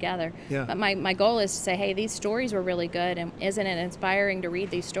myself together. Yeah. But my goal is to say, hey, these stories were really good, and isn't it inspiring to read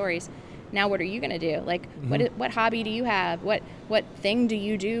these stories? Now what are you going to do? Like, what hobby do you have? What thing do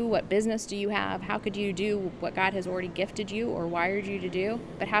you do? What business do you have? How could you do what God has already gifted you or wired you to do?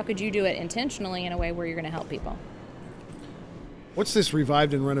 But how could you do it intentionally in a way where you're going to help people? What's this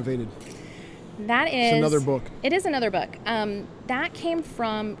Revived and Renovated? That is... It's another book. It is another book. That came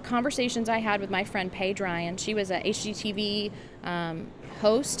from conversations I had with my friend Paige Ryan. She was a HGTV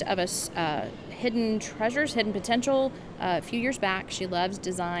host of a Hidden Treasures, Hidden Potential a few years back. She loves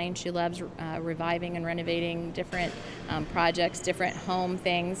design. She loves reviving and renovating different projects, different home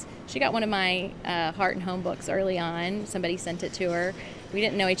things. She got one of my Heart and Home books early on. Somebody sent it to her. We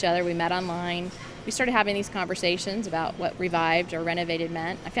didn't know each other. We met online. We started having these conversations about what revived or renovated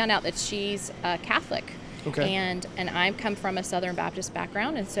meant. I found out that she's Catholic. Okay. And I come from a Southern Baptist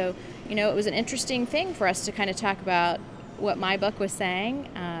background, and so, you know, it was an interesting thing for us to kind of talk about what my book was saying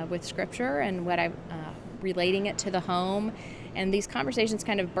with Scripture and what I relating it to the home. And these conversations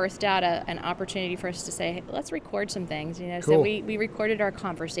kind of birthed out an opportunity for us to say, hey, let's record some things. You know, cool. So we recorded our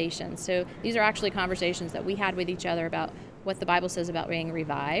conversations. So these are actually conversations that we had with each other about what the Bible says about being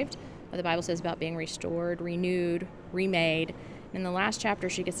revived, what the Bible says about being restored, renewed, remade. In the last chapter,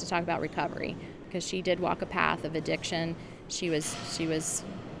 she gets to talk about recovery, because she did walk a path of addiction. She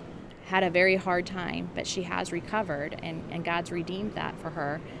had a very hard time, but she has recovered, and God's redeemed that for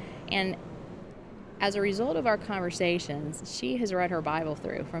her. And as a result of our conversations, she has read her Bible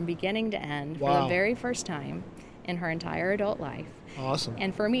through from beginning to end for the very first time in her entire adult life. Awesome.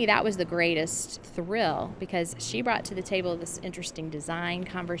 And for me, that was the greatest thrill, because she brought to the table this interesting design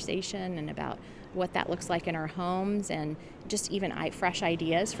conversation and about what that looks like in our homes, and just even fresh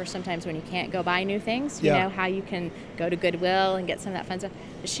ideas for sometimes when you can't go buy new things, you know, how you can go to Goodwill and get some of that fun stuff.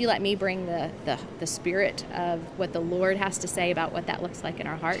 But she let me bring the spirit of what the Lord has to say about what that looks like in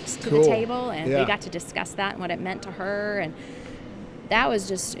our hearts to the table, and we got to discuss that and what it meant to her. And that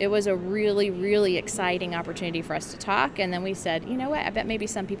was it was a really, really exciting opportunity for us to talk. And then we said, you know what, I bet maybe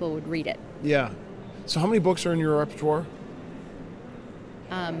some people would read it. Yeah. So how many books are in your repertoire?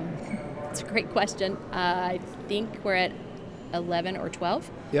 It's a great question. I think we're at 11 or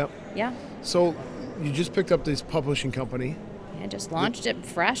 12. Yep. Yeah. So you just picked up this publishing company. I just launched it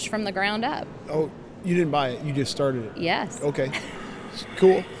fresh from the ground up. Oh, you didn't buy it. You just started it. Yes. Okay.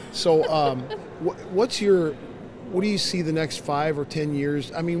 Cool. So what do you see the next 5 or 10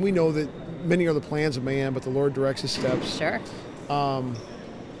 years? I mean, we know that many are the plans of man, but the Lord directs his steps. Sure.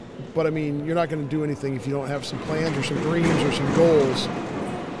 But I mean, you're not going to do anything if you don't have some plans or some dreams or some goals.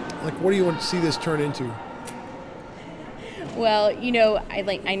 Like, what do you want to see this turn into? Well, you know, I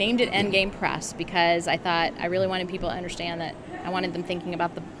named it Endgame Press because I thought I really wanted people to understand that I wanted them thinking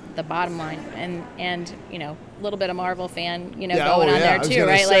about the bottom line. And a little bit of Marvel fan, going yeah, on there too,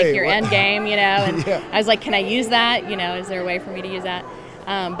 right? Say, like your end game, and yeah. I was like, can I use that? Is there a way for me to use that?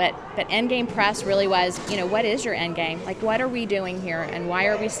 But Endgame Press really was, what is your end game? Like, what are we doing here, and why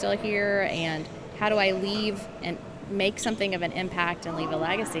are we still here, and how do I leave and make something of an impact and leave a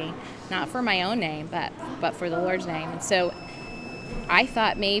legacy, not for my own name, but for the Lord's name. And so I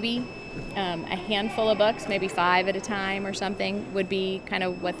thought maybe a handful of books, maybe 5 at a time or something, would be kind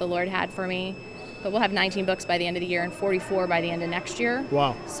of what the Lord had for me. But we'll have 19 books by the end of the year and 44 by the end of next year.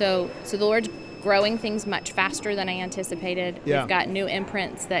 Wow. So the Lord's growing things much faster than I anticipated. Yeah. We've got new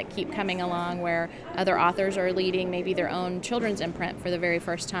imprints that keep coming along where other authors are leading maybe their own children's imprint for the very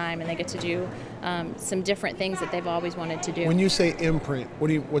first time, and they get to do some different things that they've always wanted to do. When you say imprint,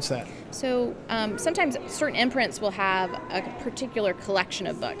 what's that? So sometimes certain imprints will have a particular collection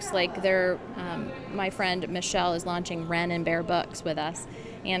of books. Like my friend Michelle is launching Wren and Bear Books with us.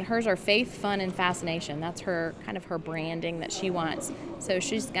 And hers are faith, fun, and fascination. That's her branding that she wants. So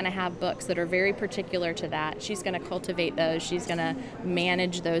she's going to have books that are very particular to that. She's going to cultivate those. She's going to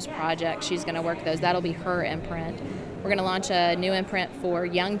manage those projects. She's going to work those. That'll be her imprint. We're going to launch a new imprint for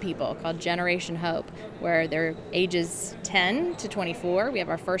young people called Generation Hope, where they're ages 10 to 24. We have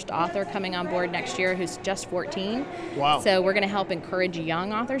our first author coming on board next year who's just 14. Wow. So we're going to help encourage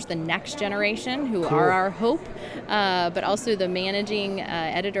young authors, the next generation, who Cool. are our hope, but also the managing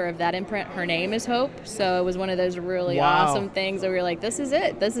editor of that imprint, her name is Hope. So it was one of those really Wow. awesome things that we were like, this is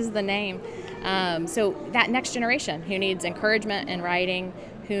it. This is the name. So that next generation who needs encouragement in writing,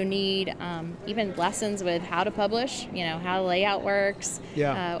 who need even lessons with how to publish, how layout works.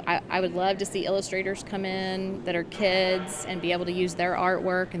 Yeah. I would love to see illustrators come in that are kids and be able to use their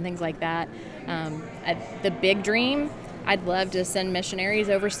artwork and things like that. The big dream, I'd love to send missionaries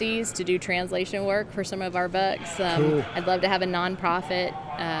overseas to do translation work for some of our books. Cool. I'd love to have a nonprofit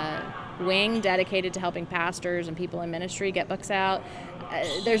wing dedicated to helping pastors and people in ministry get books out.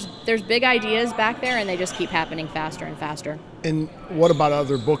 There's big ideas back there, and they just keep happening faster and faster. And what about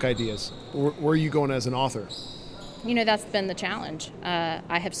other book ideas? Where are you going as an author? That's been the challenge.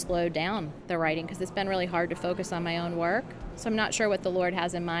 I have slowed down the writing because it's been really hard to focus on my own work. So I'm not sure what the Lord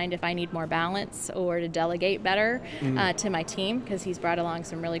has in mind, if I need more balance or to delegate better to my team, because he's brought along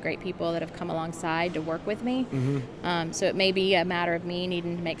some really great people that have come alongside to work with me. Mm-hmm. So it may be a matter of me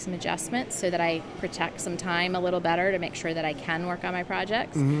needing to make some adjustments so that I protect some time a little better to make sure that I can work on my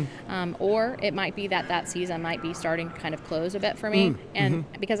projects. Mm-hmm. Or it might be that season might be starting to kind of close a bit for me. And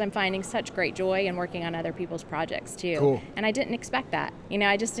because I'm finding such great joy in working on other people's projects too. Cool. And I didn't expect that.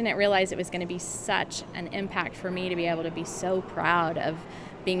 I just didn't realize it was going to be such an impact for me to be able to be so proud of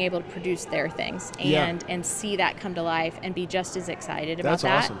being able to produce their things and see that come to life and be just as excited about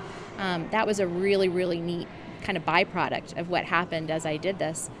That's that. Awesome. That was a really, really neat kind of byproduct of what happened as I did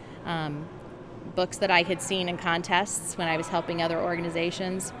this. Books that I had seen in contests when I was helping other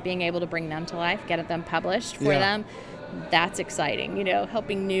organizations, being able to bring them to life, get them published for them. That's exciting,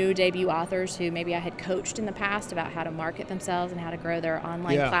 helping new debut authors who maybe I had coached in the past about how to market themselves and how to grow their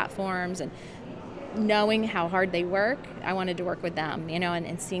online platforms, and knowing how hard they work. I wanted to work with them,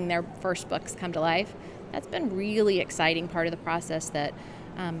 and seeing their first books come to life. That's been really exciting part of the process that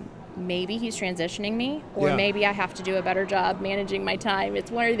maybe he's transitioning me, or maybe I have to do a better job managing my time.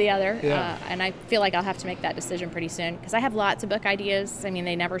 It's one or the other. And I feel like I'll have to make that decision pretty soon because I have lots of book ideas.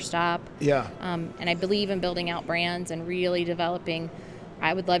 They never stop. And I believe in building out brands and really developing.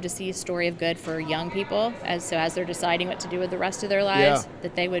 I would love to see a story of good for young people as they're deciding what to do with the rest of their lives,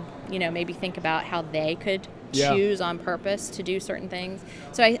 that they would, maybe think about how they could choose on purpose to do certain things.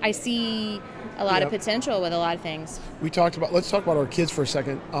 So I see a lot of potential with a lot of things. Let's talk about our kids for a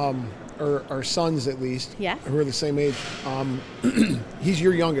second, or our sons at least, who are the same age. He's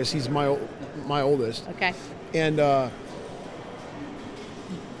your youngest, he's my oldest. Okay. And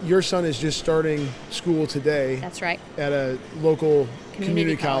your son is just starting school today. That's right. At a local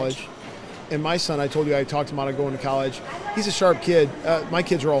community college. And my son, I told you I talked him out of going to college. He's a sharp kid. My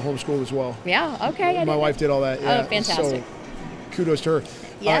kids are all homeschooled as well. Yeah, okay. My wife did all that. Oh, fantastic. So kudos to her.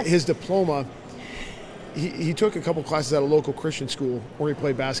 Yes. His diploma, he took a couple classes at a local Christian school where he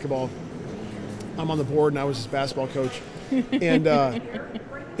played basketball. I'm on the board and I was his basketball coach.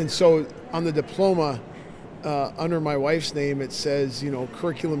 And so on the diploma, under my wife's name, it says,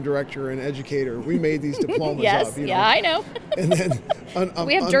 curriculum director and educator. We made these diplomas yes, up. Yeah, I know. And then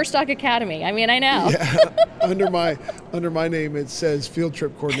we have Duerstock Academy. I know. Yeah, under my name, it says field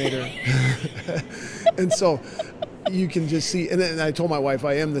trip coordinator. And so you can just see. And then I told my wife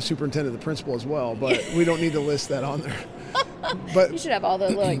I am the superintendent, the principal as well, but we don't need to list that on there. But you should have all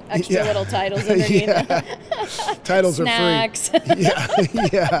the extra little titles underneath. Titles Snacks. are free.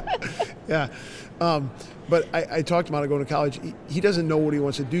 Yeah. But I talked about it going to college. He doesn't know what he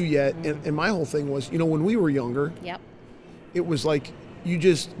wants to do yet. And my whole thing was, when we were younger, it was like you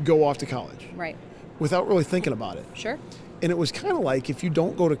just go off to college. Right. Without really thinking about it. Sure. And it was kind of like if you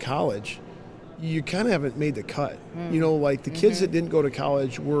don't go to college, you kind of haven't made the cut. Like the kids that didn't go to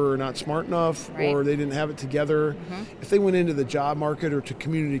college were not smart enough or they didn't have it together. If they went into the job market or to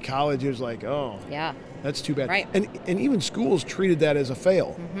community college, it was like, oh, yeah, that's too bad. Right. And even schools treated that as a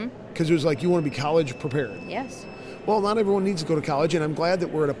fail because it was like, you want to be college prepared. Yes. Well, not everyone needs to go to college, and I'm glad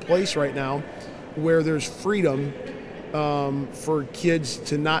that we're at a place right now where there's freedom for kids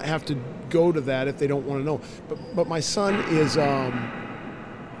to not have to go to that if they don't want to know. But my son is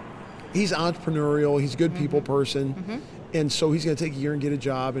he's entrepreneurial. He's a good people person, and so he's going to take a year and get a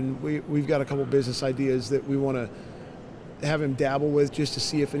job. And we've got a couple business ideas that we want to have him dabble with just to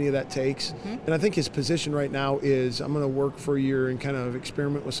see if any of that takes. And I think his position right now is I'm going to work for a year and kind of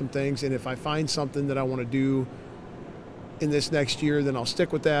experiment with some things. And if I find something that I want to do in this next year, then I'll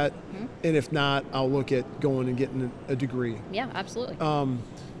stick with that. And if not, I'll look at going and getting a degree. Yeah, absolutely.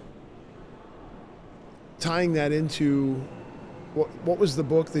 Tying that into what was the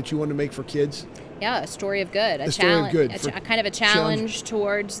book that you wanted to make for kids? Yeah, A Story of Good. A Story of Good. A kind of a challenge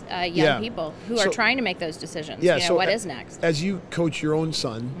towards young people who are trying to make those decisions. Yeah, so what is next? As you coach your own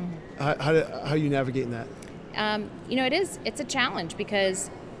son, how are you navigating that? It's a challenge because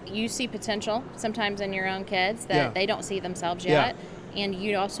you see potential sometimes in your own kids that they don't see themselves yet. And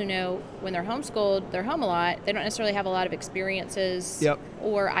you also know when they're homeschooled, they're home a lot. They don't necessarily have a lot of experiences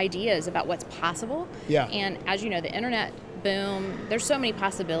or ideas about what's possible. Yeah. And as you know, the internet boom, there's so many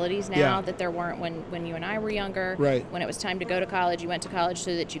possibilities now that there weren't when you and I were younger. Right. When it was time to go to college, you went to college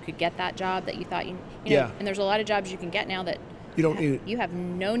so that you could get that job that you thought you know. And there's a lot of jobs you can get now that you don't need it. You have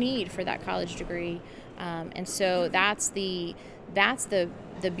no need for that college degree. And so that's the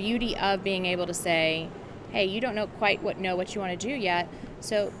beauty of being able to say, hey, you don't know what you want to do yet,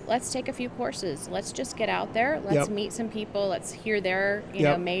 so let's take a few courses. Let's just get out there. Let's meet some people. Let's hear their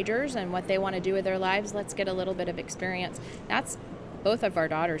majors and what they want to do with their lives. Let's get a little bit of experience. Both of our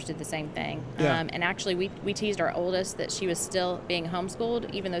daughters did the same thing. And actually, we teased our oldest that she was still being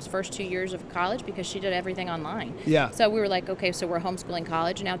homeschooled even those first 2 years of college because she did everything online. Yeah. So we were like, okay, so we're homeschooling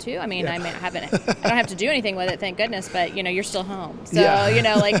college now too. I mean, I don't have to do anything with it, thank goodness. But you're still home. So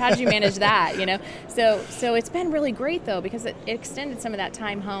how did you manage that? So it's been really great though because it extended some of that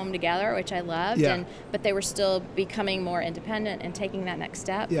time home together, which I loved. Yeah. But they were still becoming more independent and taking that next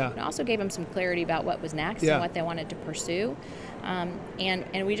step. Yeah. And also gave them some clarity about what was next and what they wanted to pursue.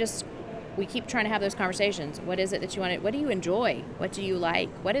 And we keep trying to have those conversations. What is it that you want? What do you enjoy? What do you like?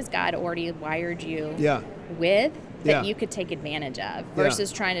 What has God already wired you with that you could take advantage of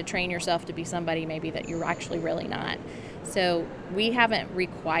versus trying to train yourself to be somebody maybe that you're actually really not. So we haven't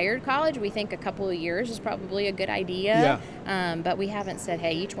required college. We think a couple of years is probably a good idea. But we haven't said,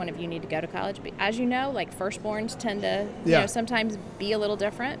 hey, each one of you need to go to college. But as you know, like firstborns tend to sometimes be a little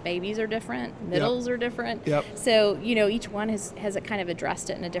different. Babies are different. Middles are different. So, each one has kind of addressed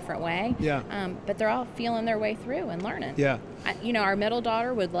it in a different way. But they're all feeling their way through and learning. Our middle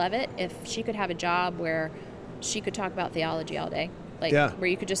daughter would love it if she could have a job where she could talk about theology all day. Where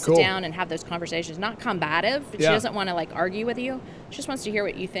you could just sit down and have those conversations, not combative. She doesn't want to argue with you. She just wants to hear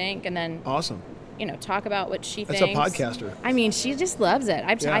what you think and then talk about what she thinks. That's a podcaster. I mean, she just loves it.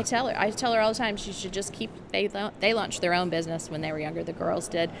 I tell her all the time she should just keep. They launched their own business when they were younger. The girls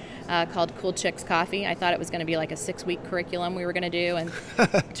did, called Cool Chicks Coffee. I thought it was going to be like a 6-week curriculum we were going to do, and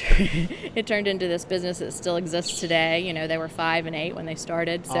it turned into this business that still exists today. They were 5 and 8 when they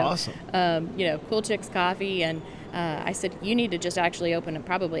started. So, awesome. Cool Chicks Coffee and. I said, you need to just actually open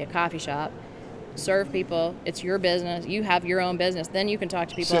probably a coffee shop, serve people. It's your business. You have your own business. Then you can talk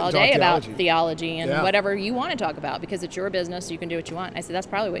to people all day about theology and whatever you want to talk about because it's your business. You can do what you want. I said, that's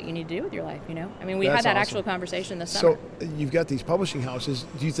probably what you need to do with your life, I mean, we had that actual conversation this summer. So you've got these publishing houses.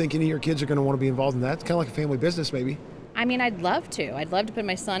 Do you think any of your kids are going to want to be involved in that? It's kind of like a family business maybe. I mean, I'd love to. I'd love to put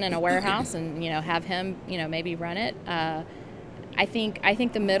my son in a warehouse and, have him, maybe run it. I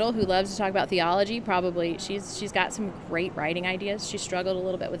think the middle who loves to talk about theology probably she's got some great writing ideas. She struggled a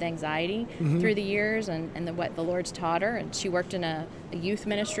little bit with anxiety through the years and what the Lord's taught her, and she worked in a youth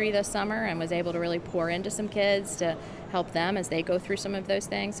ministry this summer and was able to really pour into some kids to help them as they go through some of those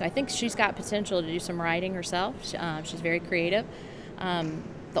things. So I think she's got potential to do some writing herself. She's very creative.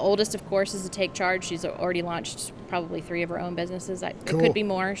 The oldest, of course, is to take charge. She's already launched probably 3 of her own businesses. It Cool. could be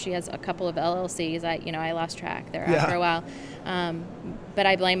more. She has a couple of LLCs. I lost track there after a while. But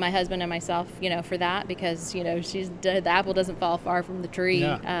I blame my husband and myself, for that, because, the apple doesn't fall far from the tree.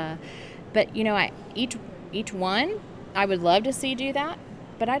 Yeah. But, each one, I would love to see do that,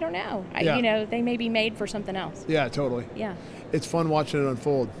 but I don't know. They may be made for something else. Yeah, totally. Yeah. It's fun watching it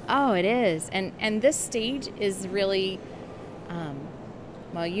unfold. Oh, it is. And this stage is really,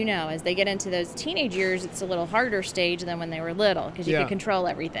 as they get into those teenage years, it's a little harder stage than when they were little, because you can control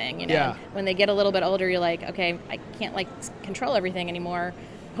everything, Yeah. When they get a little bit older, you're like, okay, I can't control everything anymore.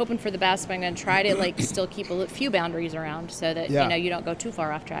 Hoping for the best, but I'm going to try to still keep a few boundaries around so that, you don't go too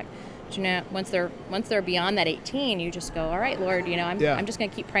far off track. But, once they're beyond that 18, you just go, all right, Lord, I'm just going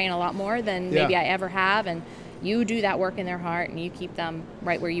to keep praying a lot more than maybe I ever have. And you do that work in their heart, and you keep them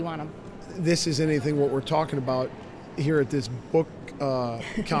right where you want them. This isn't anything what we're talking about here at this book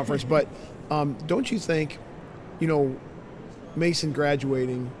conference, but don't you think, Mason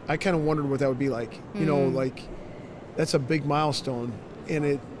graduating, I kind of wondered what that would be like. That's a big milestone,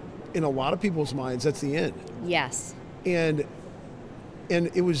 and in a lot of people's minds, that's the end. Yes. And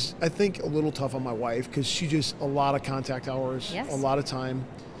it was, I think, a little tough on my wife, because she just, a lot of contact hours, Yes. a lot of time.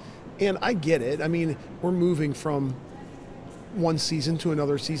 And I get it. I mean, we're moving from one season to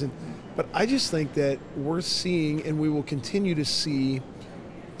another season. But I just think that we're seeing, and we will continue to see,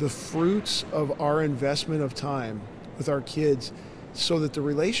 the fruits of our investment of time with our kids, so that the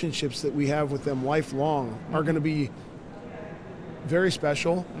relationships that we have with them lifelong are going to be very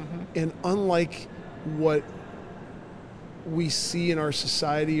special and unlike what we see in our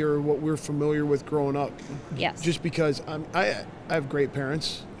society or what we're familiar with growing up. Yes. Just because I have great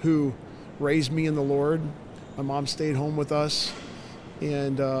parents who raised me in the Lord. My mom stayed home with us,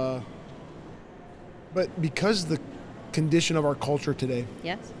 and but because the condition of our culture today,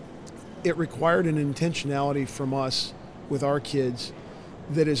 Yes. it required an intentionality from us with our kids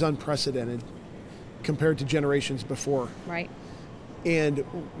that is unprecedented compared to generations before. Right. And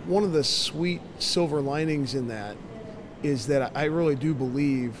one of the sweet silver linings in that is that I really do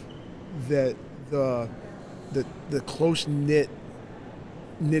believe that the close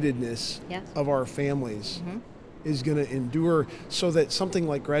knittedness Yes. of our families is going to endure, so that something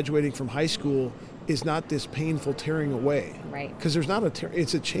like graduating from high school is not this painful tearing away. Right. Because there's not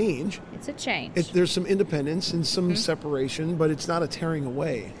it's a change. It's a change. There's some independence and some separation, but it's not a tearing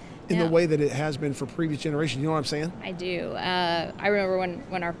away in the way that it has been for previous generations. You know what I'm saying? I do. I remember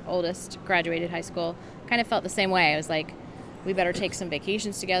when our oldest graduated high school, kind of felt the same way. I was like, we better take some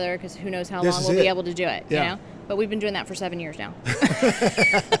vacations together, because who knows how long we'll be able to do it, Yeah. But we've been doing that for 7 years now.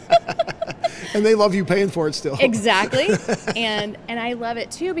 And they love you paying for it still. Exactly. And I love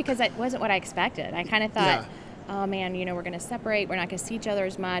it too, because that wasn't what I expected. I kind of thought, oh man, we're going to separate. We're not going to see each other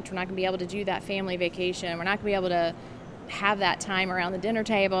as much. We're not going to be able to do that family vacation. We're not going to be able to have that time around the dinner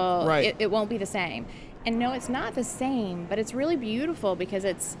table. Right. It won't be the same. And no, it's not the same, but it's really beautiful, because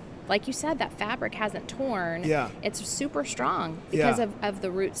it's, like you said, that fabric hasn't torn. Yeah. It's super strong because of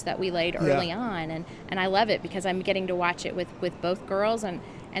the roots that we laid early on. And I love it, because I'm getting to watch it with both girls. And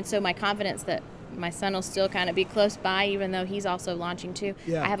so my confidence that my son will still kind of be close by, even though he's also launching too.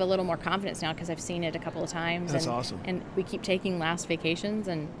 Yeah. I have a little more confidence now, because I've seen it a couple of times. That's awesome. And we keep taking last vacations.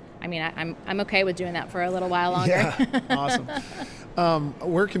 And I mean, I'm okay with doing that for a little while longer. Yeah, awesome.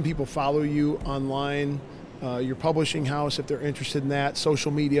 Where can people follow you online? Your publishing house, if they're interested in that,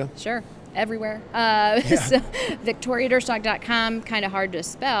 social media? Sure. Everywhere. So VictoriaDuerstock.com, kind of hard to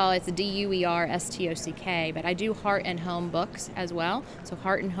spell. It's Duerstock, but I do Heart and Home Books as well. So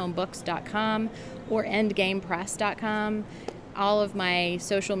heartandhomebooks.com or endgamepress.com. All of my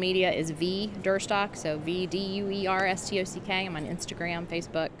social media is Duerstock, so VDuerstock. I'm on Instagram,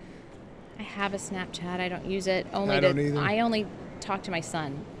 Facebook. I have a Snapchat. I don't use it. I don't either. I only talk to my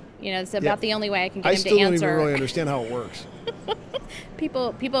son. It's about the only way I can get him to answer. I still don't even really understand how it works.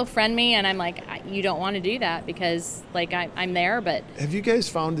 People friend me, and I'm like, you don't want to do that, because I'm there, but... Have you guys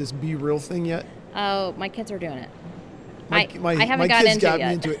found this Be Real thing yet? Oh, my kids are doing it. I haven't gotten kids into got it yet.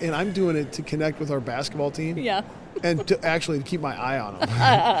 me into it, and I'm doing it to connect with our basketball team. Yeah. And to keep my eye on them.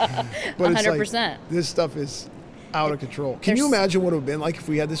 But 100%. It's like, this stuff is out of control. Can you imagine what it would have been like if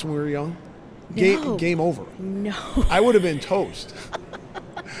we had this when we were young? Game over. No. I would have been toast.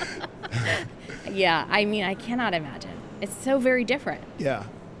 Yeah, I mean, I cannot imagine. It's so very different. Yeah.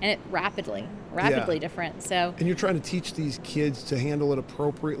 And it rapidly different. So. And you're trying to teach these kids to handle it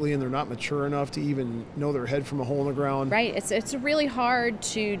appropriately, and they're not mature enough to even know their head from a hole in the ground. Right. It's really hard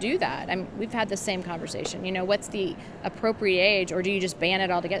to do that. We've had the same conversation. What's the appropriate age, or do you just ban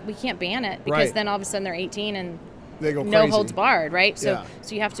it altogether? We can't ban it, because then all of a sudden they're 18 and They go no crazy. holds barred, right? So Yeah.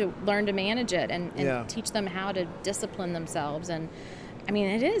 so you have to learn to manage it and Yeah. teach them how to discipline themselves. And I mean,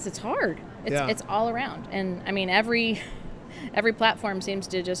 it's hard. Yeah. It's all around. And I mean, every platform seems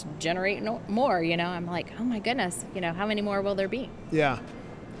to just generate more, I'm like, oh my goodness, how many more will there be? Yeah.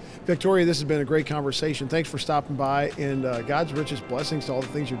 Victoria, this has been a great conversation. Thanks for stopping by, and God's richest blessings to all the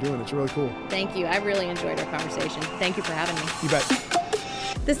things you're doing. It's really cool. Thank you. I really enjoyed our conversation. Thank you for having me. You bet.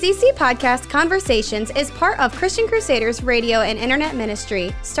 The CC Podcast Conversations is part of Christian Crusaders radio and internet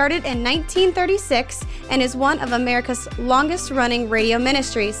ministry, started in 1936 and is one of America's longest-running radio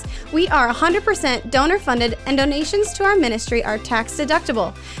ministries. We are 100% donor-funded, and donations to our ministry are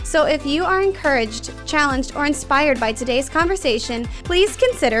tax-deductible. So if you are encouraged, challenged, or inspired by today's conversation, please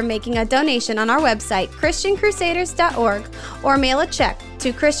consider making a donation on our website, christiancrusaders.org, or mail a check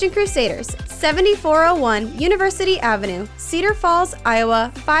to Christian Crusaders, 7401 University Avenue, Cedar Falls,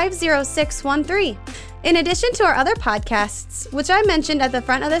 Iowa, 50613. In addition to our other podcasts, which I mentioned at the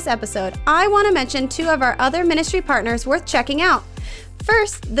front of this episode, I want to mention two of our other ministry partners worth checking out.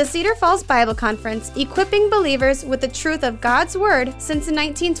 First, the Cedar Falls Bible Conference, equipping believers with the truth of God's Word since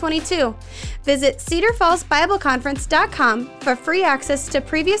 1922. Visit cedarfallsbibleconference.com for free access to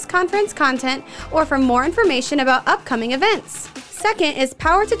previous conference content or for more information about upcoming events. Second is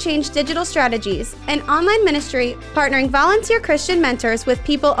Power to Change Digital Strategies, an online ministry partnering volunteer Christian mentors with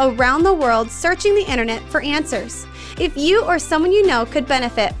people around the world searching the internet for answers. If you or someone you know could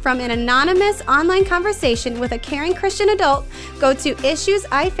benefit from an anonymous online conversation with a caring Christian adult, go to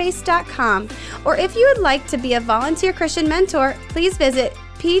issuesiface.com. Or if you would like to be a volunteer Christian mentor, please visit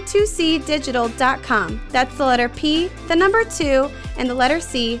p2cdigital.com. That's the letter P, the number 2, and the letter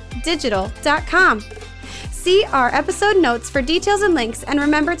C, digital.com. See our episode notes for details and links, and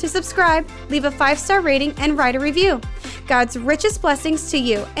remember to subscribe, leave a 5-star rating, and write a review. God's richest blessings to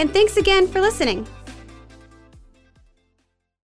you, and thanks again for listening.